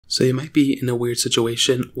So you might be in a weird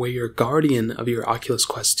situation where your Guardian of your Oculus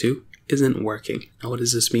Quest 2 isn't working. Now what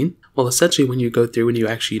does this mean? Well, essentially when you go through and you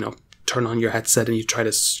actually, turn on your headset and you try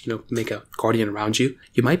to, make a Guardian around you,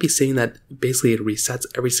 you might be seeing that basically it resets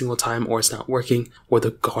every single time, or it's not working, or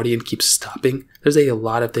the Guardian keeps stopping. There's a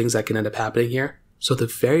lot of things that can end up happening here. So the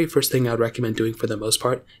very first thing I would recommend doing for the most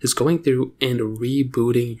part is going through and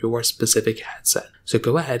rebooting your specific headset. So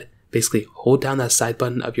go ahead, basically hold down that side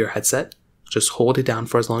button of your headset, just hold it down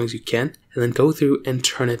for as long as you can, and then go through and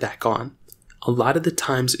turn it back on. A lot of the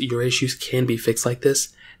times your issues can be fixed like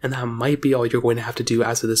this, and that might be all you're going to have to do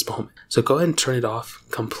as of this moment. So go ahead and turn it off,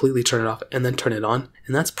 completely turn it off, and then turn it on,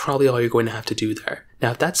 and that's probably all you're going to have to do there.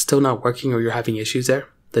 Now if that's still not working or you're having issues there,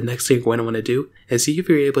 the next thing you're going to want to do is see if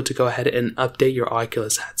you're able to go ahead and update your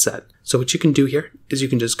Oculus headset. So what you can do here is you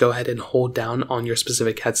can just go ahead and hold down on your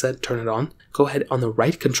specific headset, turn it on, go ahead on the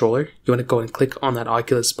right controller, you want to go and click on that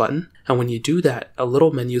Oculus button, and when you do that, a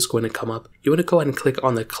little menu is going to come up. You want to go ahead and click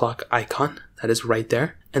on the clock icon that is right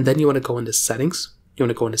there, and then you want to go into settings, you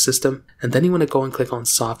want to go into system, and then you want to go and click on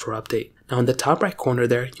software update. Now in the top right corner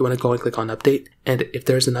there, you want to go and click on update, and if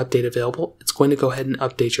there's an update available, it's going to go ahead and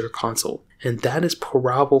update your console. And that is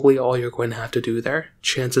probably all you're going to have to do there.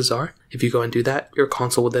 Chances are, if you go and do that, your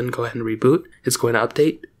console will then go ahead and reboot, it's going to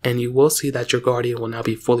update, and you will see that your Guardian will now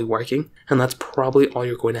be fully working, and that's probably all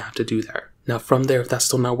you're going to have to do there. Now from there, if that's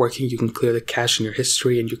still not working, you can clear the cache in your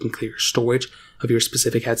history and you can clear your storage of your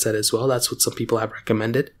specific headset as well. That's what some people have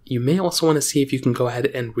recommended. You may also want to see if you can go ahead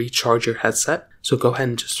and recharge your headset. So go ahead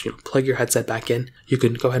and just plug your headset back in. You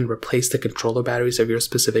can go ahead and replace the controller batteries of your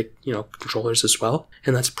specific controllers as well.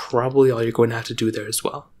 And that's probably all you're going to have to do there as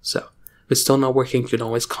well. So if it's still not working, you can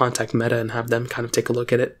always contact Meta and have them kind of take a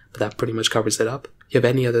look at it. But that pretty much covers it up. If you have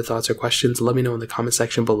any other thoughts or questions, let me know in the comment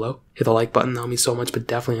section below. Hit the like button, that would mean so much, but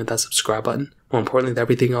definitely hit that subscribe button. More importantly than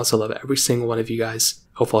everything else, I love every single one of you guys.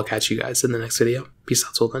 Hopefully I'll catch you guys in the next video. Peace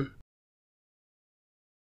out till then.